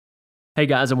Hey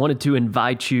guys, I wanted to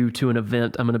invite you to an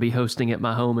event I'm going to be hosting at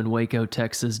my home in Waco,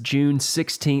 Texas, June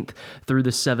 16th through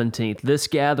the 17th. This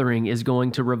gathering is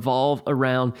going to revolve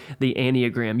around the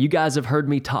Enneagram. You guys have heard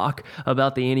me talk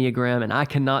about the Enneagram, and I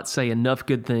cannot say enough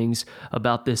good things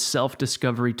about this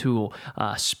self-discovery tool.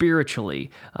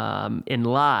 Spiritually, in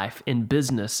life, in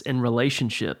business, in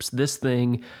relationships, this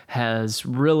thing has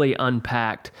really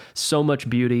unpacked so much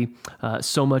beauty,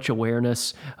 so much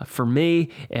awareness for me,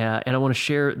 and I want to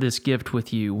share this gift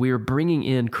with you. We are bringing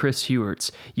in Chris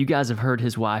Hewarts. You guys have heard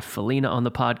his wife, Felina, on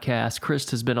the podcast. Chris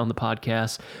has been on the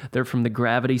podcast. They're from the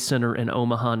Gravity Center in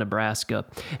Omaha, Nebraska.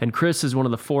 And Chris is one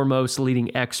of the foremost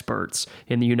leading experts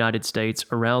in the United States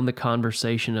around the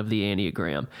conversation of the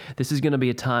Enneagram. This is going to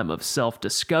be a time of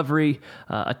self-discovery,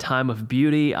 a time of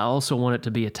beauty. I also want it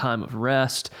to be a time of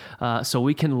rest, so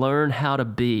we can learn how to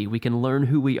be. We can learn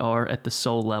who we are at the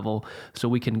soul level so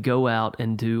we can go out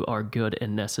and do our good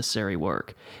and necessary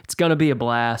work. It's going to be a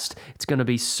blast. It's going to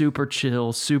be super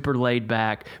chill, super laid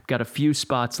back. We've got a few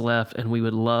spots left, and we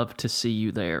would love to see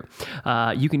you there.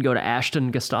 You can go to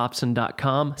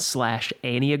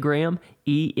ashtongustafson.com/Enneagram,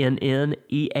 ENNEAGRAM,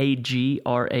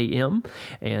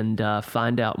 and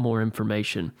find out more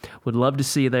information. Would love to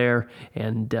see you there,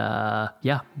 and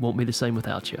won't be the same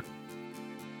without you.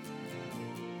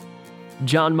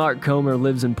 John Mark Comer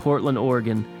lives in Portland,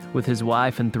 Oregon, with his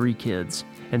wife and 3 kids,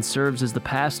 and serves as the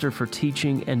pastor for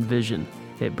teaching and vision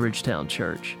at Bridgetown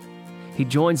Church. He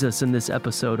joins us in this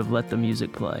episode of Let the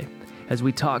Music Play as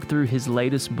we talk through his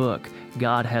latest book,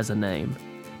 God Has a Name,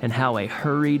 and how a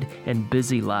hurried and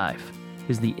busy life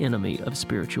is the enemy of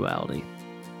spirituality.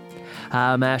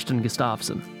 Hi, I'm Ashton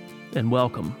Gustafson, and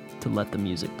welcome to Let the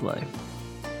Music Play.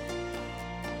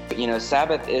 You know,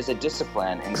 Sabbath is a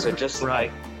discipline, and so just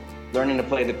right. Like learning to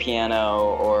play the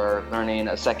piano or learning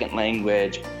a second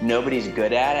language, nobody's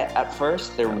good at it at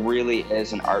first. There really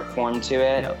is an art form to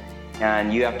it. Yep.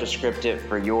 And you have to script it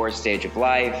for your stage of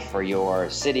life, for your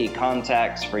city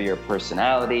context, for your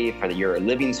personality, for your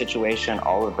living situation,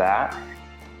 all of that.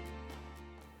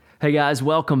 Hey guys,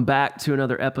 welcome back to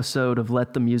another episode of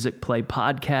Let the Music Play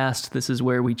podcast. This is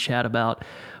where we chat about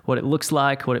what it looks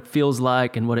like, what it feels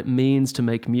like, and what it means to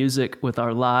make music with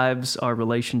our lives, our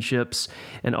relationships,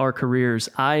 and our careers.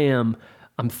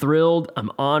 I'm thrilled, I'm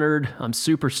honored, I'm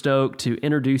super stoked to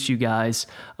introduce you guys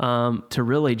to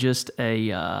really just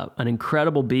an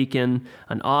incredible beacon,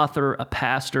 an author, a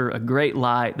pastor, a great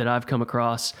light that I've come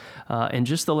across in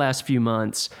just the last few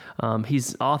months.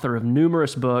 He's author of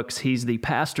numerous books. He's the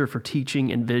pastor for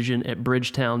teaching and vision at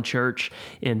Bridgetown Church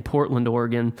in Portland,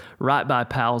 Oregon, right by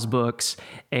Powell's Books.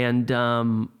 And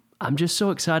I'm just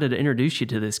so excited to introduce you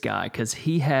to this guy because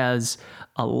he has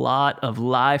a lot of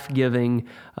life-giving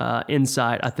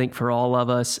insight, I think, for all of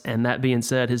us. And that being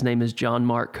said, his name is John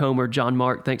Mark Comer. John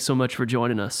Mark, thanks so much for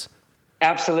joining us.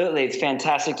 Absolutely. It's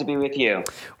fantastic to be with you.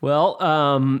 Well,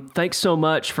 thanks so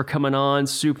much for coming on.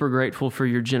 Super grateful for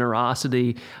your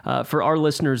generosity. For our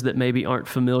listeners that maybe aren't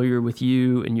familiar with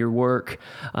you and your work,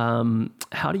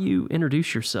 how do you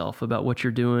introduce yourself about what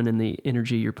you're doing and the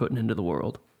energy you're putting into the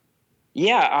world?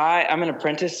 Yeah, I'm an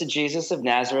apprentice to Jesus of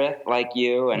Nazareth, like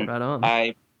you, and right on.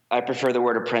 I prefer the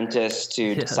word apprentice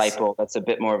to disciple. That's a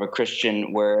bit more of a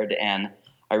Christian word, and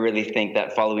I really think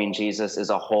that following Jesus is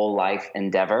a whole life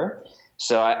endeavor.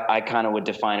 So I kind of would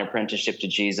define apprenticeship to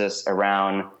Jesus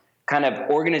around kind of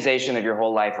organization of your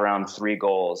whole life around 3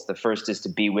 goals. The first is to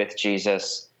be with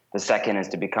Jesus. The second is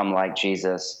to become like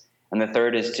Jesus. And the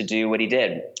third is to do what he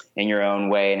did in your own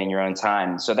way and in your own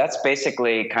time. So that's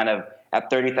basically kind of at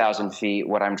 30,000 feet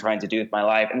what I'm trying to do with my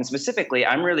life. And specifically,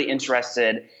 I'm really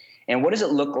interested in what does it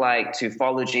look like to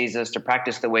follow Jesus, to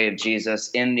practice the way of Jesus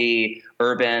in the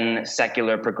urban,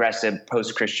 secular, progressive,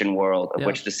 post-Christian world, of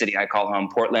which the city I call home,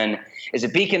 Portland, is a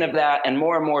beacon of that. And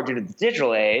more due to the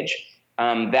digital age,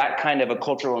 that kind of a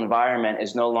cultural environment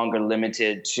is no longer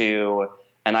limited to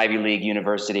an Ivy League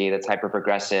university that's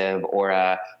hyper-progressive,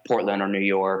 or Portland or New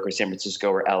York or San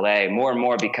Francisco or LA. More and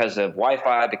more because of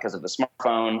Wi-Fi, because of the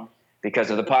smartphone,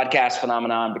 because of the podcast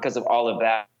phenomenon, because of all of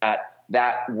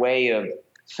that way of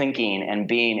thinking and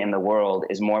being in the world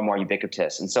is more and more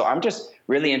ubiquitous. And so I'm just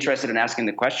really interested in asking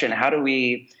the question, how do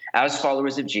we, as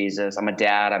followers of Jesus, I'm a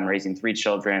dad, I'm raising 3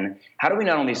 children, how do we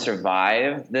not only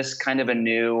survive this kind of a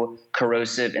new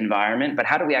corrosive environment, but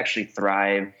how do we actually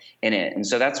thrive in it? And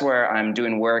so that's where I'm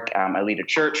doing work. I lead a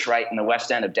church right in the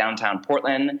west end of downtown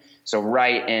Portland, so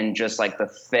right in just like the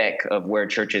thick of where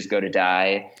churches go to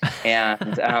die. And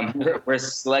we're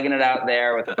slugging it out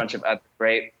there with a bunch of other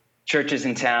great churches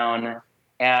in town.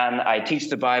 And I teach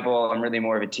the Bible. I'm really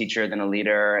more of a teacher than a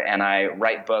leader. And I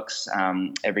write books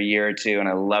every year or two, and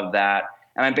I love that.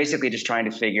 And I'm basically just trying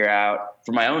to figure out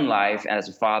for my own life as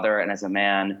a father and as a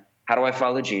man, how do I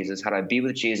follow Jesus? How do I be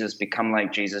with Jesus, become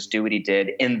like Jesus, do what he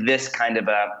did in this kind of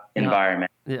a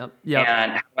environment? Yeah.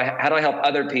 And how do I help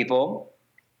other people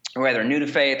who are either new to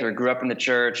faith or grew up in the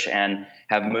church and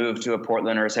have moved to a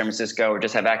Portland or a San Francisco or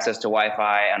just have access to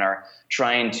Wi-Fi and are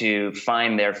trying to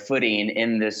find their footing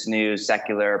in this new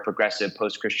secular, progressive,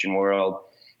 post-Christian world?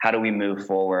 How do we move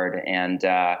forward and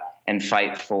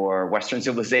fight for Western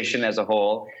civilization as a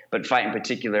whole, but fight in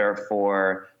particular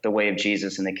for the way of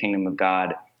Jesus and the kingdom of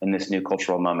God in this new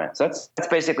cultural moment? So that's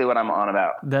basically what I'm on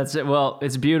about. That's it. Well,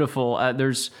 it's beautiful.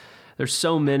 There's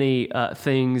so many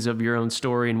things of your own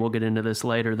story, and we'll get into this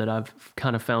later, that I've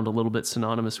kind of found a little bit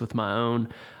synonymous with my own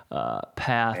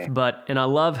path. Okay. And I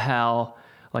love how,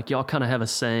 like, y'all kind of have a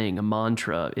saying, a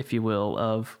mantra, if you will,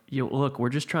 of, look, we're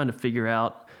just trying to figure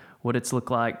out what it's look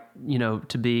like,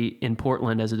 to be in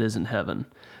Portland as it is in heaven.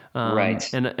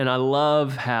 Right. And I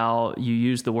love how you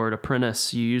use the word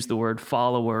apprentice, you use the word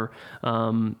follower.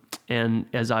 And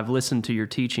as I've listened to your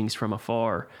teachings from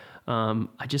afar,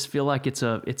 I just feel like it's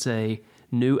a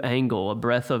new angle, a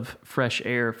breath of fresh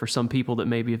air for some people that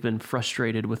maybe have been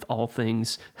frustrated with all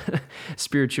things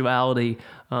spirituality.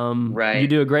 Right. You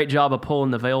do a great job of pulling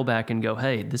the veil back and go,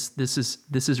 hey, this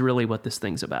is really what this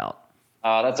thing's about.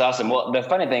 Oh, that's awesome. Well, the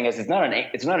funny thing is, it's not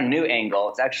a new angle.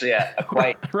 It's actually a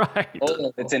quite right.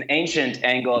 old. It's an ancient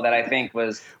angle that I think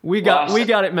was we got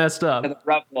it messed up.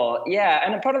 Yeah,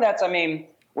 and part of that's,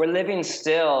 we're living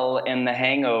still in the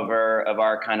hangover of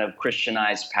our kind of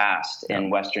Christianized past in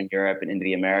Western Europe and into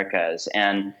the Americas.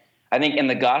 And I think in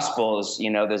the Gospels,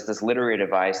 there's this literary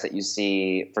device that you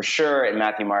see for sure in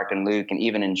Matthew, Mark, and Luke, and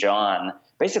even in John.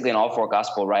 Basically, in all four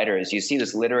Gospel writers, you see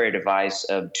this literary device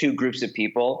of two groups of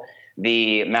people.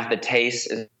 The mathetes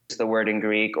is the word in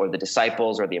Greek, or the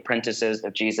disciples or the apprentices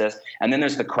of Jesus. And then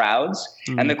there's the crowds.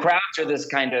 Mm-hmm. And the crowds are this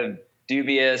kind of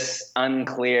dubious,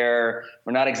 unclear,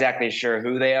 we're not exactly sure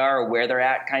who they are or where they're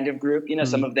at kind of group.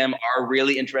 Some of them are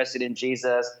really interested in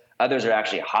Jesus. Others are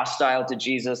actually hostile to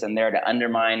Jesus and there to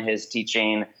undermine his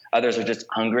teaching. Others are just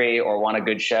hungry or want a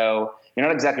good show. You're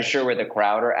not exactly sure where the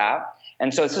crowd are at.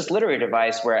 And so it's this literary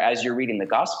device where, as you're reading the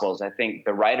Gospels, I think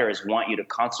the writers want you to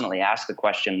constantly ask the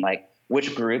question, like,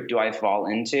 which group do I fall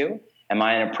into? Am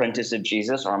I an apprentice of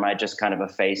Jesus, or am I just kind of a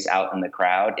face out in the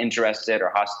crowd, interested or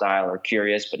hostile or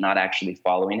curious, but not actually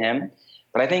following him?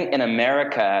 But I think in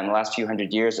America, in the last few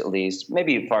hundred years at least,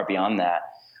 maybe far beyond that,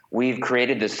 we've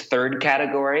created this third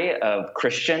category of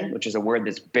Christian, which is a word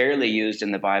that's barely used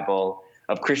in the Bible,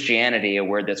 of Christianity, a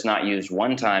word that's not used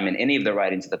one time in any of the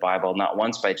writings of the Bible, not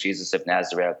once by Jesus of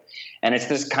Nazareth. And it's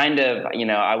this kind of,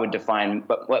 I would define,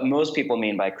 but what most people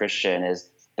mean by Christian is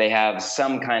they have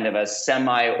some kind of a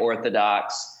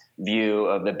semi-orthodox view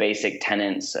of the basic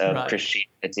tenets of right.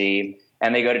 Christianity.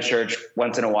 And they go to church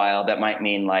once in a while. That might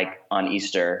mean like on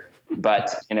Easter,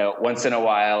 but, once in a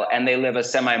while, and they live a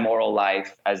semi-moral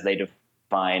life as they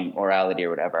define morality or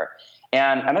whatever.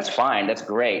 And that's fine. That's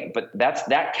great. But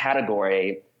that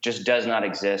category just does not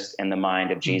exist in the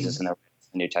mind of Jesus in the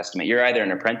New Testament. You're either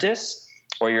an apprentice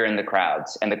or you're in the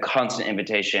crowds. And the constant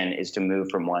invitation is to move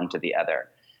from one to the other.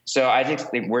 So I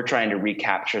think we're trying to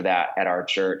recapture that at our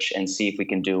church and see if we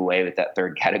can do away with that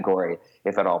third category,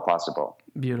 if at all possible.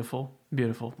 Beautiful.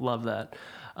 Beautiful. Love that.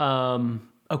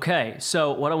 Okay,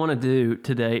 so what I want to do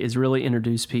today is really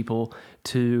introduce people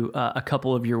to a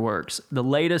couple of your works. The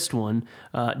latest one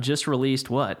just released,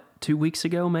 2 weeks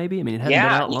ago maybe? It hadn't been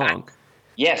out long.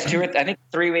 Yes, I think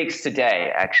 3 weeks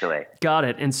today, actually. Got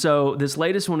it. And so this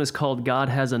latest one is called God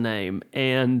Has a Name.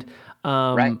 And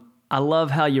right. I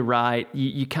love how you write.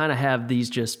 You kind of have these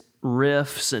just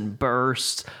riffs and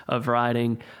bursts of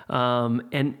writing.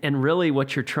 And really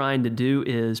what you're trying to do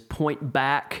is point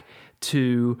back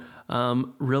to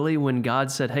really when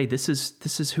God said, hey, this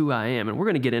is who I am. And we're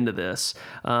going to get into this.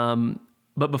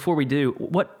 But before we do,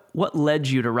 what led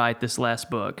you to write this last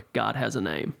book, God Has a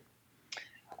Name?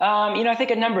 I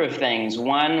think a number of things.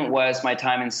 One was my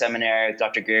time in seminary with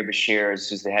Dr. Gary Bashirs,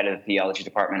 who's the head of the theology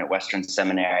department at Western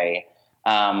Seminary.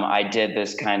 I did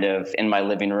this kind of in my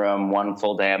living room, 1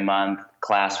 full day a month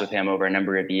class with him over a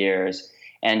number of years.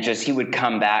 And just he would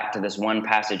come back to this one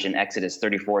passage in Exodus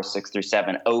 34,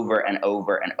 6-7 over and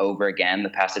over and over again. The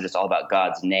passage is all about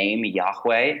God's name,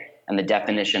 Yahweh, and the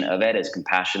definition of it is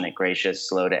compassionate, gracious,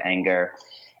 slow to anger.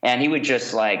 And he would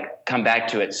just come back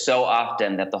to it so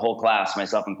often that the whole class,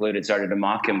 myself included, started to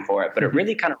mock him for it. But it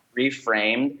really kind of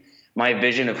reframed my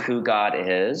vision of who God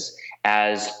is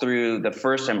as through the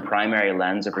first and primary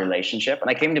lens of relationship. And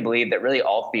I came to believe that really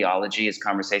all theology is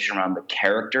conversation around the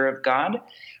character of God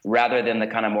rather than the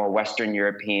kind of more Western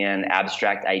European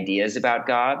abstract ideas about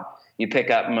God. you pick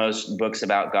up most books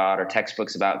about God or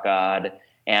textbooks about God,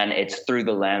 and it's through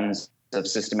the lens of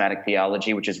systematic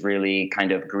theology, which is really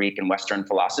kind of Greek and Western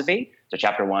philosophy. So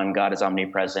chapter 1, God is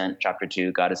omnipresent. Chapter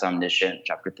 2, God is omniscient.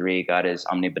 Chapter 3, God is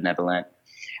omnibenevolent.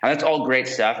 And that's all great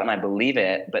stuff, and I believe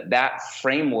it, but that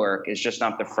framework is just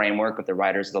not the framework of the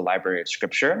writers of the Library of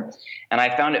Scripture. And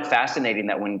I found it fascinating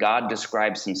that when God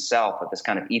describes himself at this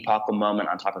kind of epochal moment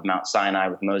on top of Mount Sinai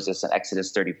with Moses in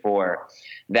Exodus 34,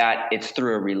 that it's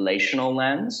through a relational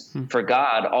lens. For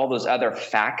God, all those other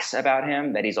facts about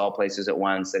him, that he's all places at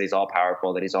once, that he's all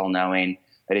powerful, that he's all knowing,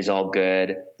 that he's all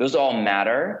good, those all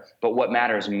matter. But what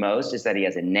matters most is that he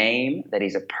has a name, that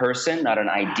he's a person, not an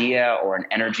idea or an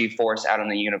energy force out in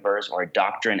the universe or a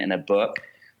doctrine in a book.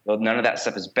 Well, none of that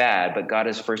stuff is bad, but God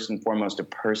is first and foremost a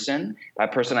person. By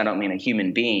person, I don't mean a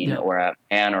human being or a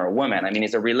man or a woman. I mean,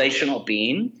 he's a relational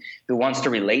being who wants to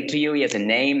relate to you. He has a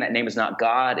name. That name is not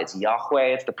God. It's Yahweh.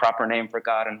 It's the proper name for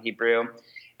God in Hebrew.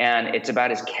 And it's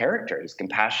about his character. He's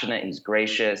compassionate, he's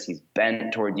gracious, he's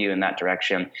bent toward you in that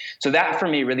direction. So that for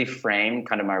me really framed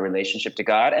kind of my relationship to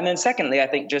God. And then secondly, I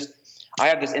think I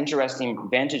have this interesting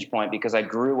vantage point because I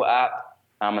grew up,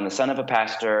 I'm the son of a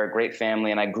pastor, great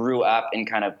family, and I grew up in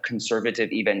kind of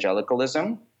conservative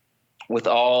evangelicalism with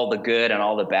all the good and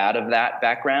all the bad of that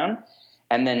background.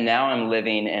 And then now I'm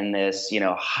living in this,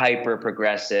 hyper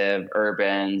progressive,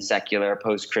 urban, secular,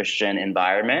 post-Christian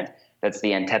environment. That's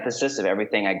the antithesis of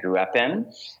everything I grew up in.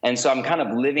 And so I'm kind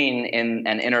of living in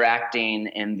and interacting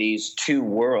in these two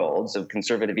worlds of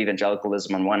conservative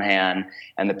evangelicalism on one hand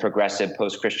and the progressive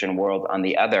post-Christian world on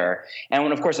the other. And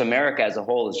when, of course, America as a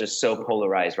whole is just so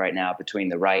polarized right now between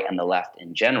the right and the left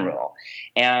in general.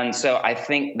 And so I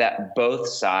think that both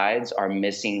sides are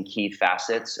missing key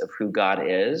facets of who God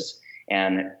is,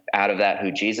 and out of that,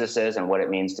 who Jesus is and what it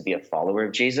means to be a follower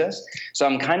of Jesus. So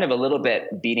I'm kind of a little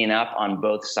bit beating up on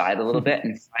both sides a little bit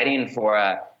and fighting for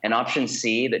an option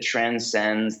C that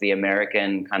transcends the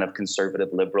American kind of conservative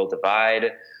liberal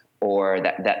divide, or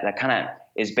that kind of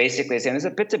is basically saying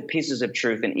there's bits and pieces of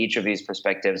truth in each of these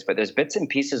perspectives, but there's bits and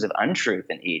pieces of untruth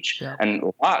in each, and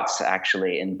lots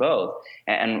actually in both.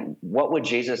 And what would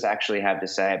Jesus actually have to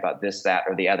say about this, that,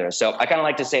 or the other? So I kind of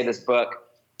like to say this book,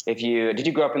 did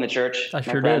you grow up in the church? I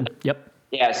sure did. Yep.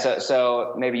 Yeah.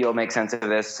 So maybe you'll make sense of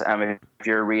this if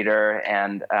you're a reader,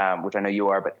 and which I know you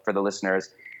are, but for the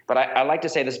listeners. But I like to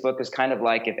say this book is kind of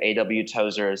like if A.W.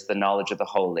 Tozer's The Knowledge of the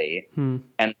Holy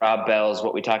and Rob Bell's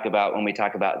What We Talk About When We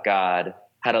Talk About God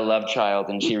had a love child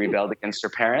and she rebelled against her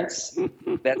parents.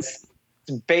 That's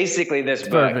basically this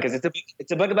book, because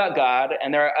it's a book about God,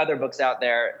 and there are other books out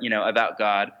there, about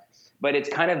God. But it's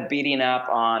kind of beating up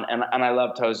on, and I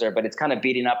love Tozer, but it's kind of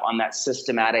beating up on that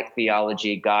systematic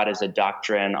theology, God as a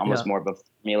doctrine, almost more of a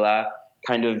formula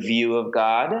kind of view of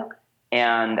God.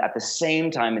 And at the same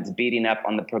time, it's beating up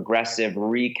on the progressive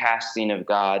recasting of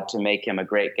God to make him a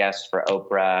great guest for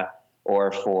Oprah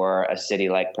or for a city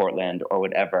like Portland or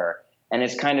whatever. And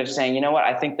it's kind of saying, you know what,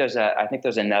 I think there's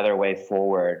another way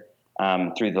forward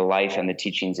through the life and the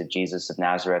teachings of Jesus of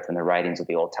Nazareth and the writings of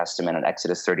the Old Testament and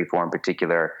Exodus 34 in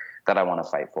particular, that I want to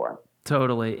fight for.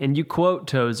 Totally. And you quote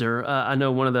Tozer. I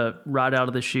know one of the right out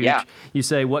of the chute, you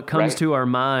say, what comes to our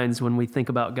minds when we think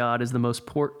about God is the most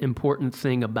important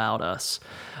thing about us.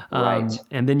 And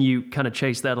then you kind of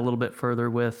chase that a little bit further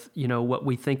with, what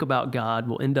we think about God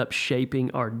will end up shaping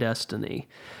our destiny.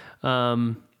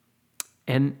 And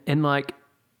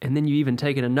then you even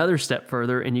take it another step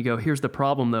further and you go, here's the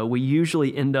problem though. We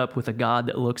usually end up with a God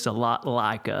that looks a lot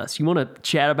like us. You want to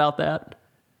chat about that?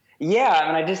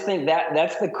 Yeah, I just think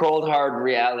that's the cold, hard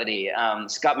reality.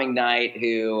 Scott McKnight,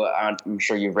 who I'm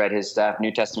sure you've read his stuff,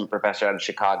 New Testament professor out of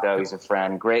Chicago, he's a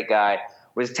friend, great guy,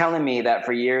 was telling me that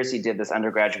for years he did this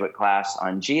undergraduate class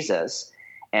on Jesus,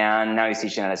 and now he's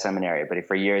teaching at a seminary, but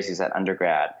for years he's at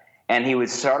undergrad. And he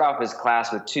would start off his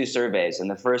class with two surveys,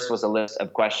 and the first was a list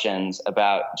of questions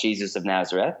about Jesus of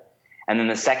Nazareth, and then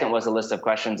the second was a list of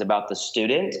questions about the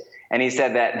student. And he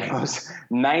said that most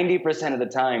 90% of the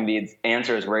time, the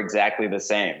answers were exactly the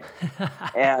same.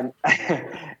 and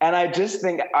I just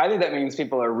think either that means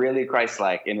people are really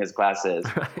Christ-like in his classes,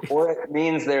 or it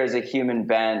means there's a human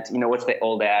bent. What's the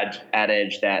old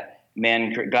adage that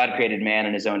God created man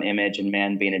in his own image, and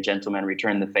man being a gentleman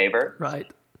returned the favor? Right.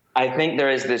 I think there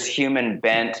is this human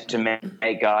bent to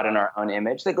make God in our own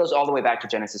image that goes all the way back to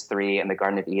Genesis 3 and the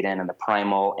Garden of Eden and the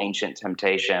primal ancient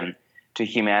temptation to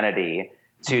humanity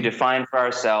to define for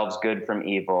ourselves good from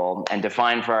evil and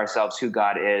define for ourselves who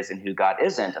God is and who God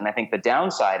isn't. And I think the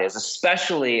downside is,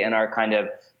 especially in our kind of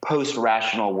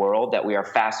post-rational world that we are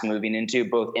fast moving into,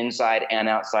 both inside and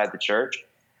outside the church,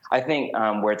 I think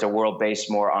where it's a world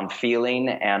based more on feeling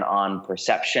and on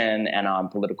perception and on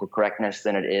political correctness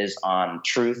than it is on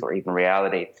truth or even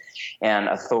reality. And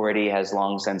authority has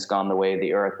long since gone the way of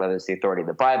the earth, whether it's the authority of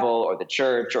the Bible or the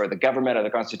church or the government or the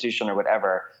Constitution or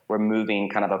whatever. We're moving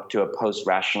kind of up to a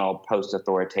post-rational,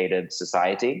 post-authoritative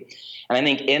society. And I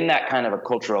think in that kind of a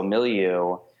cultural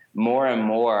milieu, more and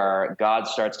more, God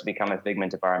starts to become a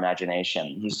figment of our imagination.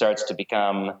 He starts to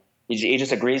become, he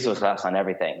just agrees with us on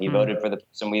everything. He voted for the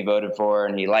person we voted for,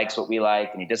 and he likes what we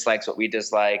like, and he dislikes what we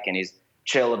dislike, and he's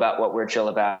chill about what we're chill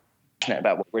about, passionate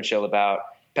about what we're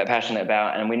passionate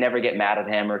about, and we never get mad at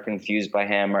him or confused by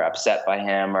him or upset by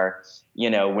him, or, we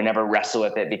never wrestle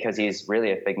with it because he's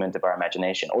really a figment of our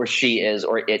imagination, or she is,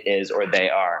 or it is, or they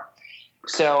are.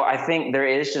 So I think there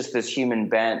is just this human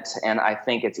bent, and I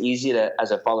think it's easy to, as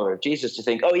a follower of Jesus, to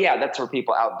think, oh yeah, that's for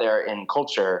people out there in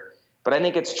culture. But I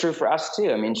think it's true for us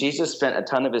too. I mean, Jesus spent a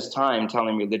ton of his time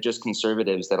telling religious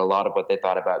conservatives that a lot of what they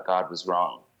thought about God was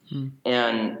wrong.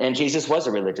 And Jesus was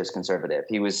a religious conservative.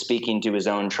 He was speaking to his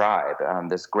own tribe.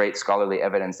 This great scholarly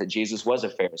evidence that Jesus was a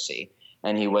Pharisee,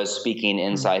 and he was speaking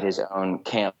inside his own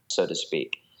camp, so to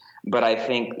speak. But I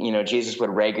think, Jesus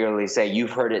would regularly say,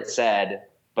 you've heard it said,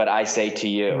 but I say to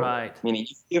you. Right. Meaning,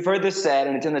 you've heard this said,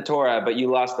 and it's in the Torah, but you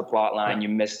lost the plot line, you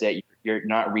missed it, you're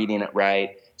not reading it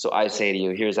right. So I say to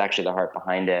you, here's actually the heart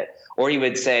behind it. Or he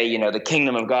would say, the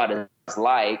kingdom of God is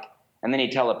like, and then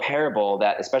he'd tell a parable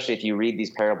that, especially if you read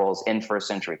these parables in first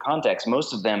century context,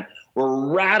 most of them were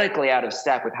radically out of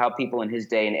step with how people in his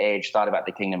day and age thought about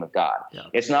the kingdom of God. Yeah.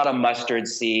 It's not a mustard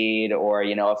seed or,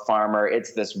 a farmer.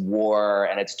 It's this war,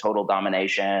 and it's total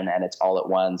domination, and it's all at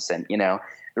once. And,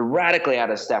 they're radically out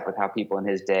of step with how people in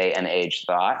his day and age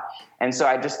thought. And so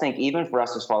I just think even for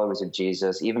us as followers of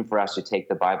Jesus, even for us who take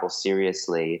the Bible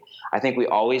seriously, I think we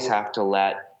always have to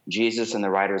let Jesus and the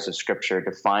writers of Scripture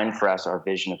define for us our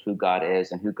vision of who God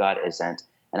is and who God isn't,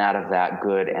 and out of that,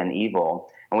 good and evil.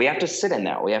 And we have to sit in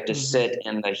that. We have to sit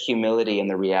in the humility and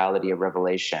the reality of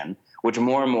revelation, which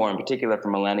more and more, in particular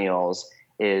for millennials,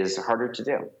 is harder to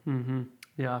do. Mm-hmm.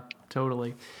 Yeah,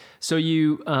 totally. So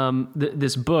you,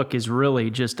 this book is really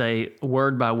just a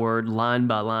word-by-word,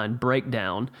 line-by-line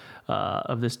breakdown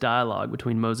of this dialogue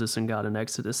between Moses and God in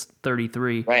Exodus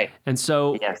 33. Right. And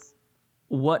so, yes.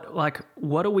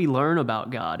 What do we learn about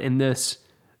God in this?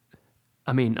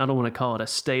 I mean, I don't want to call it a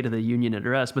State of the Union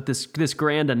address, but this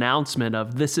grand announcement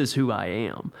of this is who I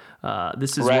am.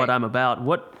 This is what I'm about.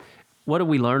 What do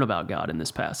we learn about God in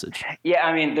this passage? Yeah,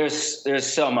 I mean, there's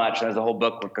so much. There's a whole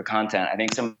book of content. I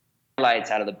think some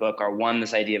highlights out of the book are, one,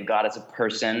 this idea of God as a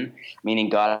person, meaning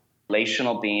God as a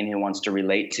relational being who wants to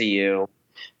relate to you.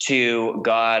 Two,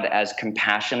 God as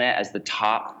compassionate as the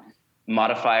top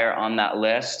modifier on that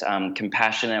list,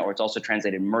 compassionate, or it's also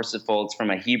translated merciful. It's from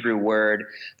a Hebrew word.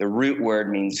 The root word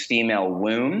means female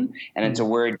womb, and it's a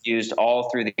word used all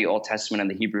through the Old Testament and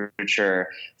the Hebrew literature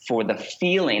for the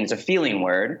feeling. It's a feeling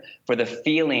word for the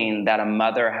feeling that a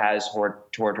mother has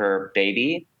toward her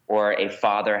baby, or a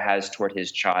father has toward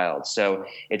his child. So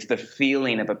it's the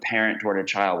feeling of a parent toward a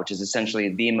child, which is essentially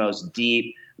the most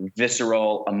deep,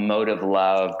 visceral, emotive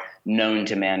love known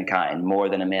to mankind, more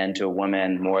than a man to a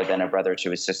woman, more than a brother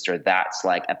to a sister. That's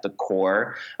like at the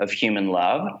core of human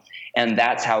love. And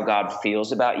that's how God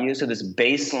feels about you. So this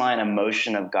baseline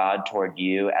emotion of God toward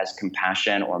you as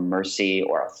compassion or mercy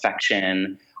or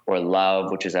affection or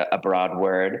love, which is a broad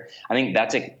word, I think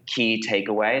that's a key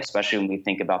takeaway, especially when we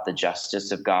think about the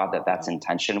justice of God that's in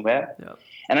tension with. Yeah.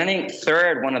 And I think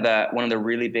third, one of the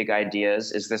really big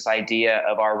ideas is this idea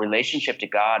of our relationship to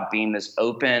God being this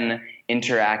open,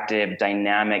 interactive,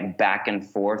 dynamic, back and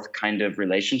forth kind of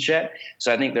relationship.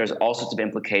 So I think there's all sorts of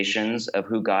implications of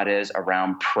who God is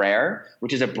around prayer,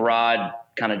 which is a broad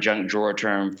kind of junk drawer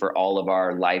term for all of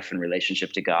our life and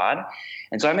relationship to God.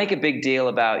 And so I make a big deal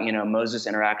about, Moses'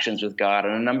 interactions with God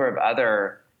and a number of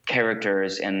other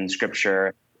characters in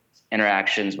Scripture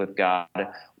interactions with God,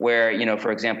 where,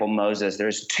 for example, Moses,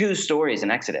 there's two stories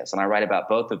in Exodus, and I write about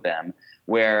both of them,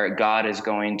 where God is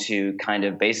going to kind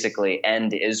of basically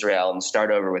end Israel and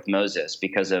start over with Moses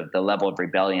because of the level of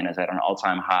rebellion is at an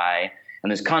all-time high. And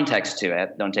there's context to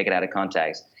it. Don't take it out of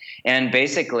context. And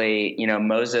basically,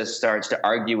 Moses starts to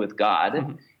argue with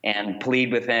God and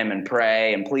plead with him and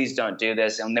pray, and please don't do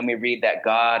this. And then we read that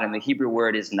God, and the Hebrew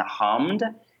word is nahamd,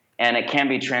 and it can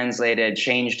be translated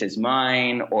changed his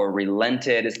mind, or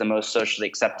relented is the most socially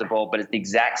acceptable, but it's the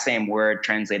exact same word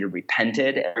translated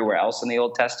repented everywhere else in the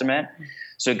Old Testament.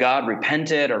 So God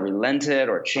repented or relented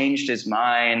or changed his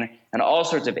mind, and all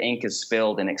sorts of ink is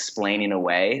spilled in explaining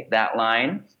away that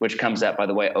line, which comes up, by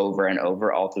the way, over and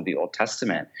over all through the Old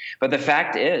Testament. But the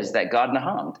fact is that God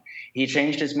nahamed. He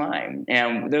changed his mind.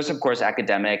 And there's, of course,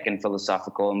 academic and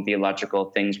philosophical and theological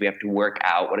things we have to work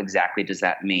out. What exactly does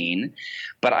that mean?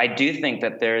 But I do think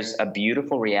that there's a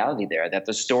beautiful reality there, that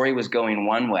the story was going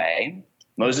one way,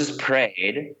 Moses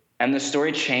prayed, and the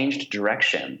story changed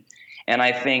direction. And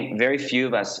I think very few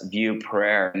of us view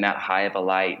prayer in that high of a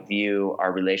light, view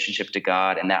our relationship to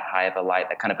God in that high of a light,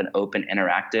 that kind of an open,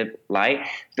 interactive light.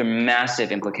 There are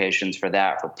massive implications for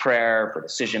that, for prayer, for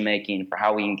decision-making, for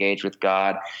how we engage with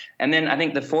God. And then I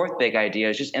think the fourth big idea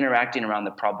is just interacting around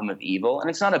the problem of evil. And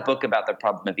it's not a book about the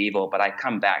problem of evil, but I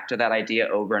come back to that idea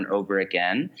over and over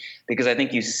again, because I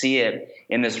think you see it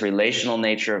in this relational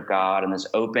nature of God, and this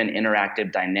open,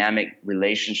 interactive, dynamic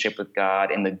relationship with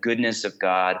God, and the goodness of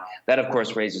God. That, of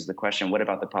course, raises the question, what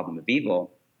about the problem of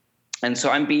evil? And so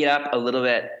I'm beat up a little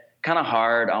bit, kind of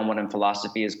hard on what in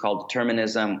philosophy is called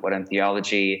determinism, what in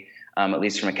theology, at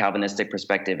least from a Calvinistic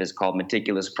perspective, is called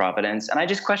meticulous providence. And I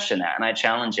just question that, and I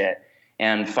challenge it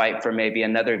and fight for maybe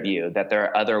another view, that there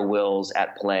are other wills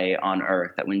at play on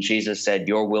earth, that when Jesus said,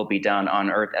 your will be done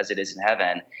on earth as it is in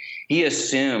heaven, he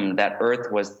assumed that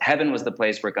heaven was the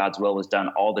place where God's will was done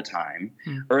all the time.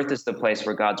 Earth is the place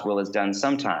where God's will is done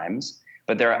sometimes.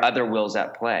 But there are other wills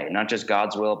at play, not just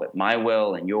God's will, but my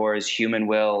will and yours, human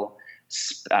will,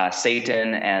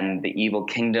 Satan and the evil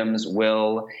kingdom's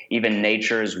will, even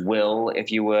nature's will,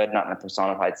 if you would, not in a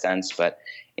personified sense, but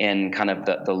in kind of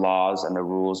the laws and the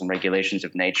rules and regulations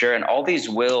of nature. And all these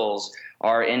wills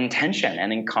are in tension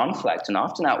and in conflict and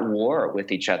often at war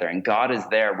with each other. And God is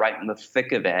there right in the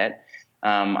thick of it.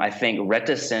 I think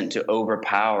reticent to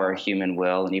overpower human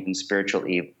will and even spiritual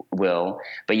will,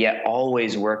 but yet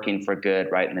always working for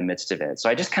good right in the midst of it. So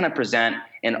I just kind of present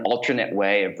an alternate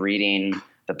way of reading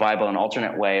the Bible, an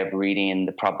alternate way of reading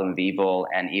the problem of evil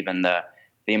and even the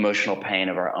emotional pain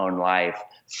of our own life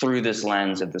through this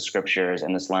lens of the scriptures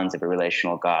and this lens of a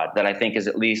relational God that I think is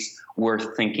at least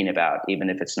worth thinking about, even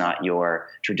if it's not your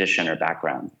tradition or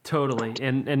background. Totally.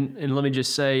 And let me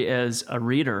just say, as a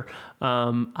reader,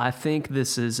 I think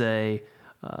this is a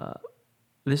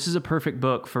perfect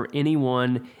book for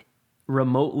anyone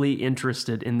remotely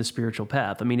interested in the spiritual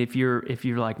path. I mean, if you're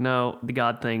like, no, the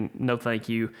God thing, no thank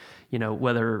you,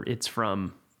 whether it's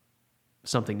from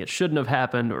something that shouldn't have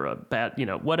happened or a bad,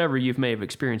 whatever you may have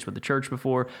experienced with the church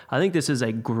before, I think this is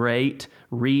a great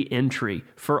re-entry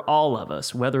for all of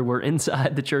us, whether we're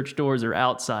inside the church doors or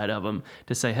outside of them,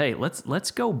 to say, hey, let's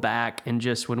go back and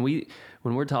just, when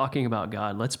we're talking about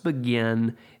God, let's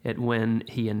begin at when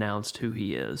he announced who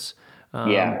he is.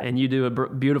 And you do a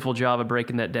beautiful job of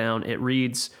breaking that down. It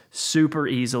reads super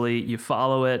easily. You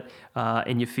follow it,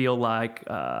 and you feel like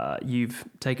you've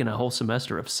taken a whole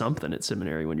semester of something at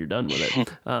seminary when you're done with it.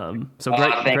 So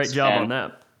great job on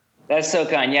that. That's so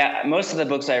kind. Yeah, most of the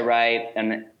books I write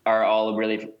are all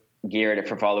really geared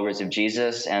for followers of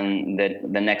Jesus, and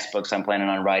the next books I'm planning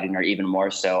on writing are even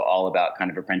more so all about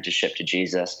kind of apprenticeship to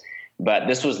Jesus. But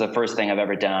this was the first thing I've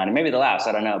ever done, and maybe the last,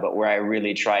 I don't know, but where I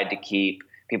really tried to keep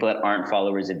people that aren't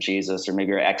followers of Jesus or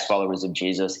maybe are ex-followers of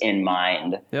Jesus in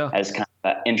mind as kind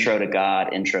of an intro to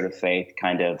God, intro to faith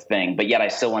kind of thing. But yet I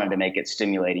still wanted to make it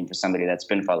stimulating for somebody that's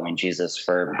been following Jesus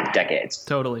for decades.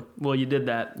 Totally. Well, you did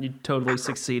that. You totally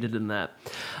succeeded in that.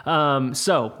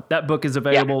 So that book is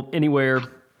available anywhere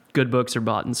good books are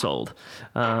bought and sold.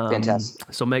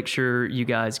 Fantastic. So make sure you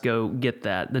guys go get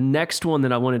that. The next one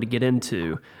that I wanted to get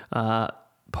into,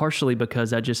 partially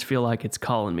because I just feel like it's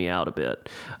calling me out a bit,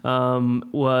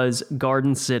 was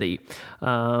Garden City,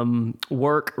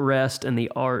 Work, Rest, and the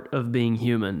Art of Being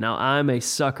Human. Now, I'm a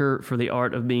sucker for the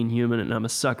art of being human, and I'm a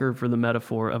sucker for the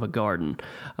metaphor of a garden.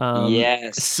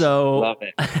 Yes, so love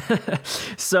it.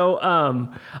 So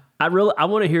I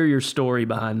want to hear your story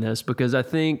behind this, because I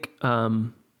think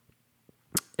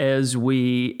as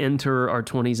we enter our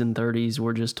 20s and 30s,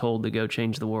 we're just told to go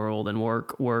change the world and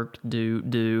work,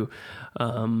 do.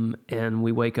 And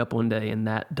we wake up one day and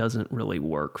that doesn't really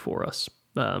work for us.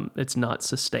 It's not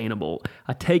sustainable.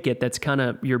 I take it that's kind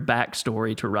of your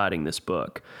backstory to writing this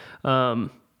book. You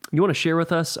want to share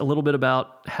with us a little bit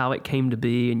about how it came to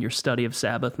be and your study of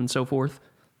Sabbath and so forth?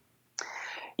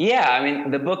 Yeah, I mean,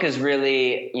 the book is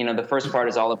really, the first part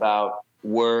is all about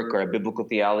work, or a biblical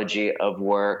theology of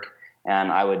work.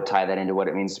 And I would tie that into what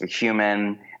it means to be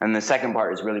human. And the second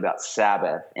part is really about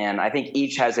Sabbath. And I think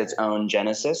each has its own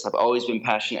genesis. I've always been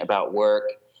passionate about work.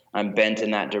 I'm bent in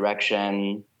that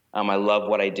direction. I love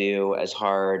what I do, as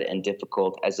hard and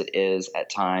difficult as it is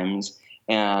at times.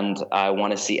 And I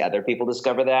want to see other people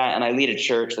discover that. And I lead a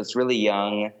church that's really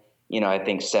young. I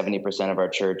think 70% of our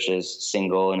church is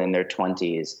single and in their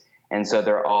 20s. And so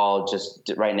they're all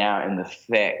just right now in the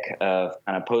thick of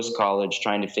kind of post-college,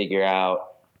 trying to figure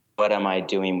out, what am I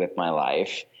doing with my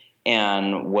life,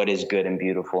 and what is good and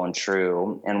beautiful and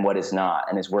true, and what is not.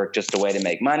 And is work just a way to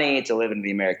make money, to live in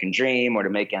the American dream, or to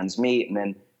make ends meet and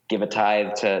then give a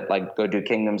tithe to like go do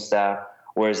kingdom stuff?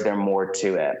 Or is there more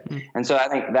to it? Mm-hmm. And so I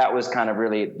think that was kind of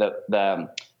really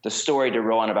the story to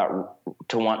roll on about,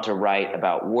 to want to write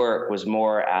about work, was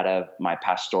more out of my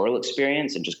pastoral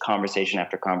experience and just conversation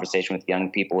after conversation with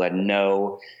young people who had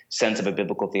no sense of a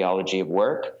biblical theology of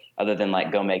work other than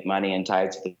like go make money and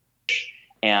tithe to the church.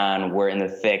 And we're in the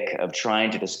thick of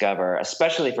trying to discover,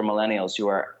 especially for millennials who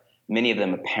are, many of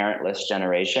them, a parentless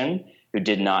generation who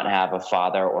did not have a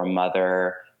father or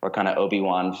mother or kind of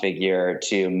Obi-Wan figure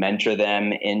to mentor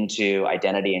them into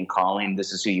identity and calling.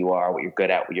 This is who you are, what you're good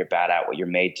at, what you're bad at, what you're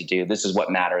made to do. This is what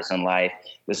matters in life.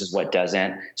 This is what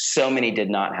doesn't. So many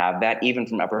did not have that, even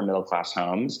from upper middle class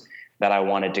homes, that I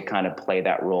wanted to kind of play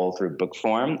that role through book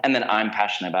form. And then I'm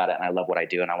passionate about it and I love what I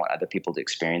do and I want other people to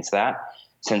experience that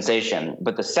sensation.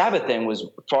 But the Sabbath thing was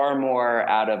far more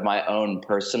out of my own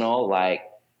personal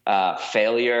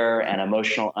failure and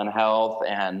emotional unhealth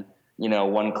and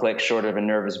one click short of a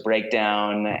nervous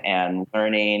breakdown, and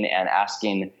learning and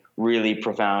asking really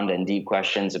profound and deep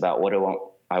questions about, what do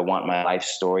I want my life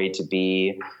story to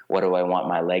be? What do I want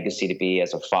my legacy to be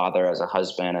as a father, as a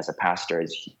husband, as a pastor,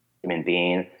 as a human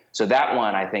being? So that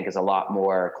one, I think, is a lot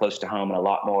more close to home and a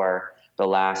lot more the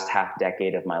last half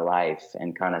decade of my life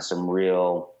and kind of some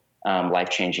real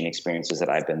life-changing experiences that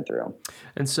I've been through.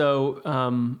 And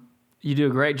so, you do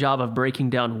a great job of breaking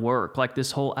down work, like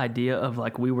this whole idea of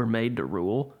like we were made to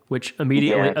rule, which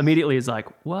immediately is like,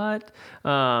 what?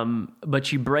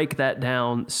 But you break that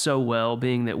down so well,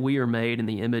 being that we are made in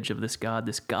the image of this God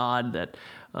that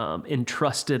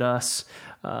entrusted us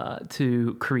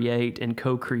to create and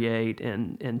co-create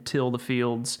and till the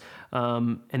fields.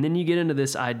 And then you get into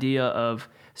this idea of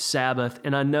Sabbath,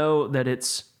 and I know that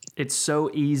it's so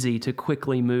easy to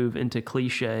quickly move into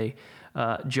cliche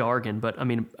jargon, but I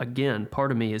mean, again,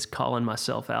 part of me is calling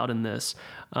myself out in this.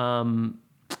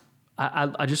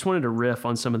 I just wanted to riff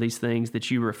on some of these things that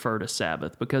you refer to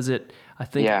Sabbath, because I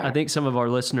think some of our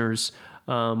listeners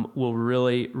will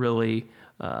really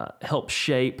help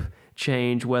shape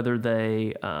change, whether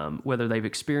they've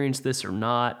experienced this or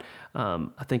not.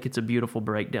 I think it's a beautiful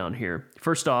breakdown here.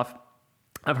 First off,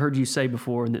 I've heard you say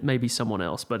before, and it may be someone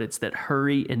else, but it's that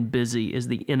hurry and busy is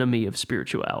the enemy of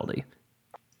spirituality.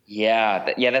 Yeah,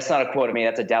 that's not a quote of me.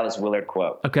 That's a Dallas Willard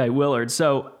quote. Okay, Willard.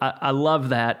 So I love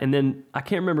that. And then I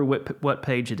can't remember what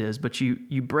page it is, but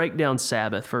you break down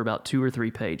Sabbath for about 2 or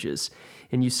 3 pages,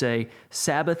 and you say,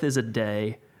 Sabbath is a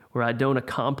day where I don't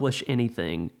accomplish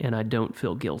anything and I don't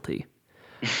feel guilty.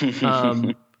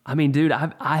 I mean, dude,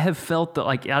 I have felt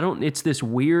that it's this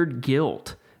weird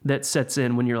guilt that sets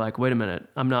in when you're like, wait a minute,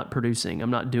 I'm not producing,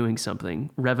 I'm not doing something,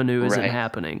 revenue isn't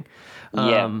happening.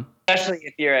 Especially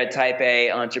if you're a type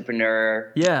A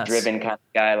entrepreneur, driven kind of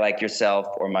guy like yourself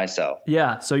or myself.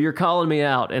 Yeah, so you're calling me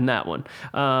out in that one,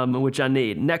 which I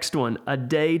need. Next one, a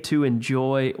day to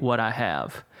enjoy what I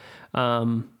have.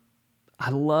 I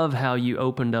love how you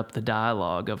opened up the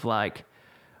dialogue of like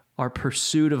our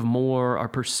pursuit of more, our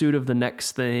pursuit of the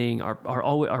next thing,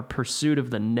 our pursuit of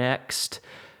the next.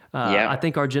 I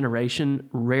think our generation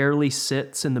rarely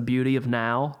sits in the beauty of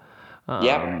now.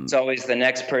 It's always the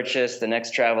next purchase, the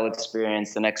next travel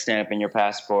experience, the next stamp in your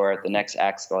passport, the next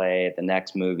accolade, the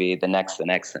next movie, the next.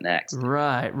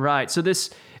 Right. So this,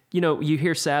 you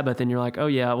hear Sabbath and you're like, oh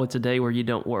yeah, well, it's a day where you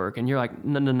don't work. And you're like,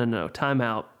 no, time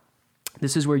out.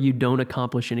 This is where you don't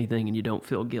accomplish anything and you don't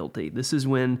feel guilty. This is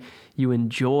when you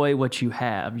enjoy what you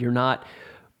have. You're not,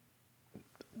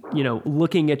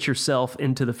 looking at yourself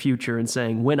into the future and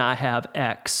saying, when I have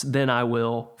X, then I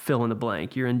will fill in the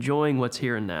blank. You're enjoying what's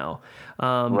here and now.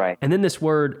 Right. And then this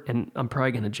word, and I'm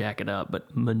probably going to jack it up,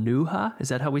 but menuha, is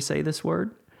that how we say this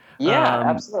word? Yeah,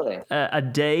 absolutely. A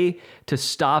day to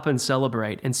stop and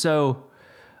celebrate. And so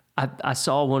I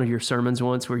saw one of your sermons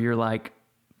once where you're like,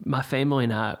 my family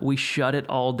and I, we shut it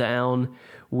all down.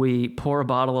 We pour a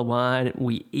bottle of wine,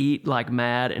 we eat like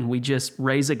mad, and we just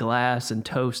raise a glass and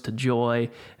toast to joy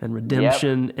and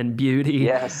redemption and beauty.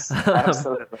 Yes,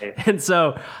 absolutely. And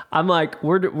so I'm like,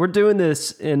 we're doing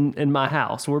this in my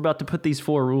house. We're about to put these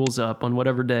 4 rules up on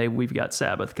whatever day we've got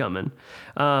Sabbath coming.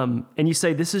 And you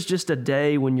say this is just a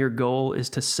day when your goal is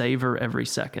to savor every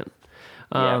second.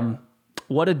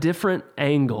 What a different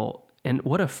angle and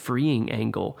what a freeing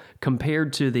angle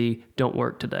compared to the don't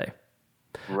work today.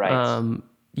 Right.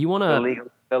 You want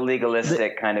to the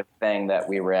legalistic kind of thing that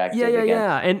we reacted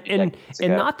yeah. against.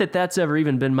 And not that that's ever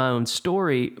even been my own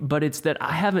story, but it's that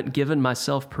I haven't given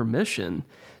myself permission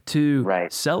to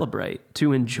celebrate,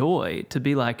 to enjoy, to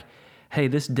be like, hey,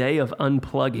 this day of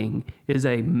unplugging is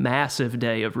a massive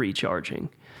day of recharging.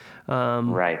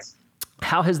 Right.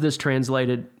 How has this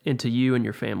translated into you and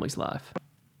your family's life?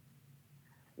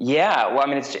 Yeah, well, I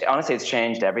mean, honestly, it's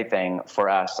changed everything for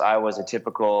us. I was a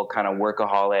typical kind of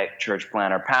workaholic church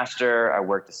planner pastor. I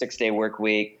worked a 6-day work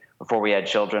week. Before we had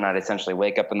children, I'd essentially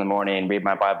wake up in the morning, read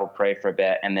my Bible, pray for a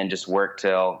bit, and then just work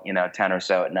till 10 or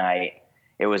so at night.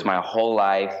 It was my whole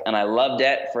life, and I loved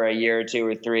it for a year or 2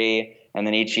 or 3, and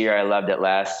then each year I loved it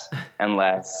less and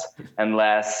less and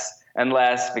less and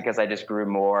less because I just grew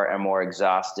more and more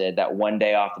exhausted. That one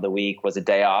day off of the week was a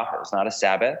day off. It was not a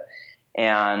Sabbath.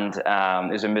 And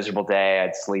it was a miserable day.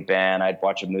 I'd sleep in, I'd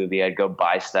watch a movie, I'd go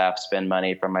buy stuff, spend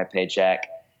money from my paycheck,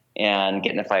 and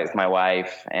get in a fight with my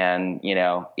wife and,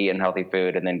 eat unhealthy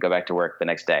food and then go back to work the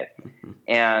next day.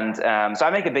 And so I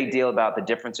make a big deal about the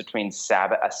difference between a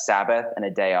Sabbath and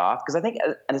a day off, because I think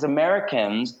as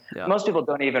Americans, most people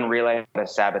don't even realize what a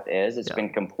Sabbath is. It's been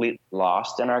completely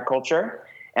lost in our culture.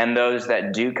 And those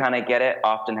that do kind of get it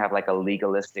often have like a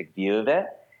legalistic view of it.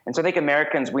 And so I think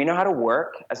Americans, we know how to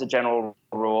work as a general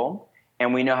rule,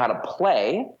 and we know how to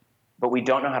play, but we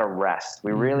don't know how to rest.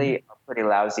 We really are pretty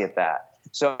lousy at that.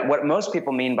 So what most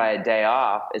people mean by a day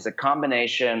off is a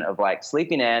combination of like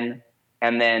sleeping in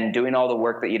and then doing all the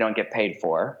work that you don't get paid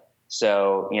for.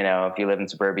 So, if you live in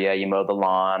suburbia, you mow the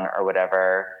lawn or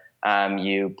whatever,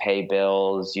 you pay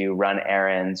bills, you run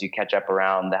errands, you catch up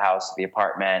around the house, the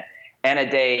apartment, and a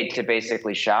day to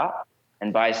basically shop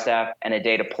and buy stuff, and a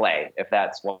day to play, if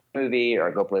that's watch a movie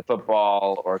or go play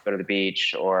football or go to the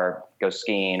beach or go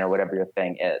skiing or whatever your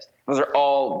thing is. Those are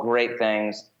all great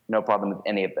things, no problem with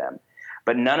any of them.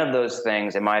 But none of those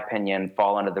things, in my opinion,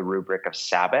 fall under the rubric of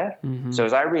Sabbath. So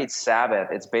as I read Sabbath,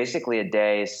 it's basically a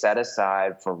day set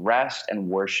aside for rest and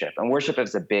worship. And worship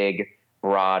is a big,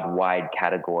 broad, wide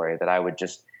category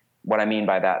what I mean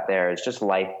by that there is just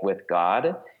life with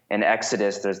God. In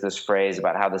Exodus, there's this phrase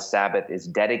about how the Sabbath is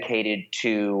dedicated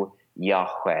to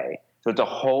Yahweh. So it's a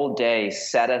whole day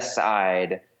set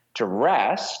aside to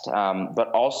rest,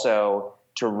 but also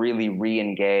to really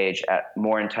re-engage at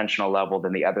more intentional level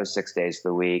than the other 6 days of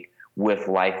the week with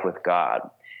life with God.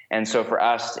 And so for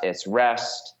us, it's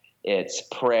rest, it's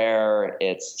prayer,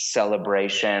 it's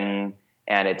celebration,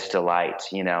 and it's delight,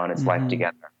 and it's life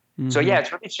together. So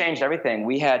it's really changed everything.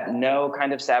 We had no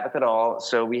kind of Sabbath at all.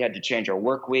 So we had to change our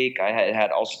work week. I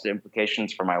had all sorts of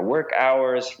implications for my work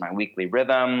hours, for my weekly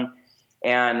rhythm.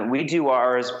 And we do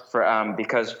ours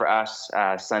because for us,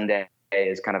 Sunday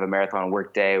is kind of a marathon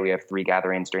work day. We have 3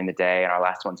 gatherings during the day, and our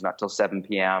last one's not till 7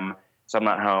 p.m. So I'm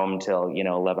not home till,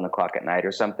 11 o'clock at night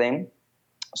or something.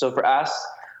 So for us,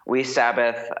 we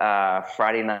Sabbath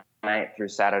Friday night through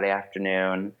Saturday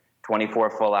afternoon,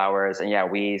 24 full hours. And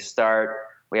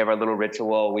we have our little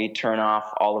ritual. We turn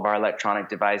off all of our electronic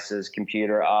devices,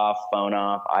 computer off, phone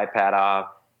off, iPad off.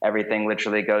 Everything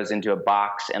literally goes into a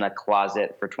box in a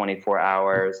closet for 24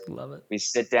 hours. Love it. We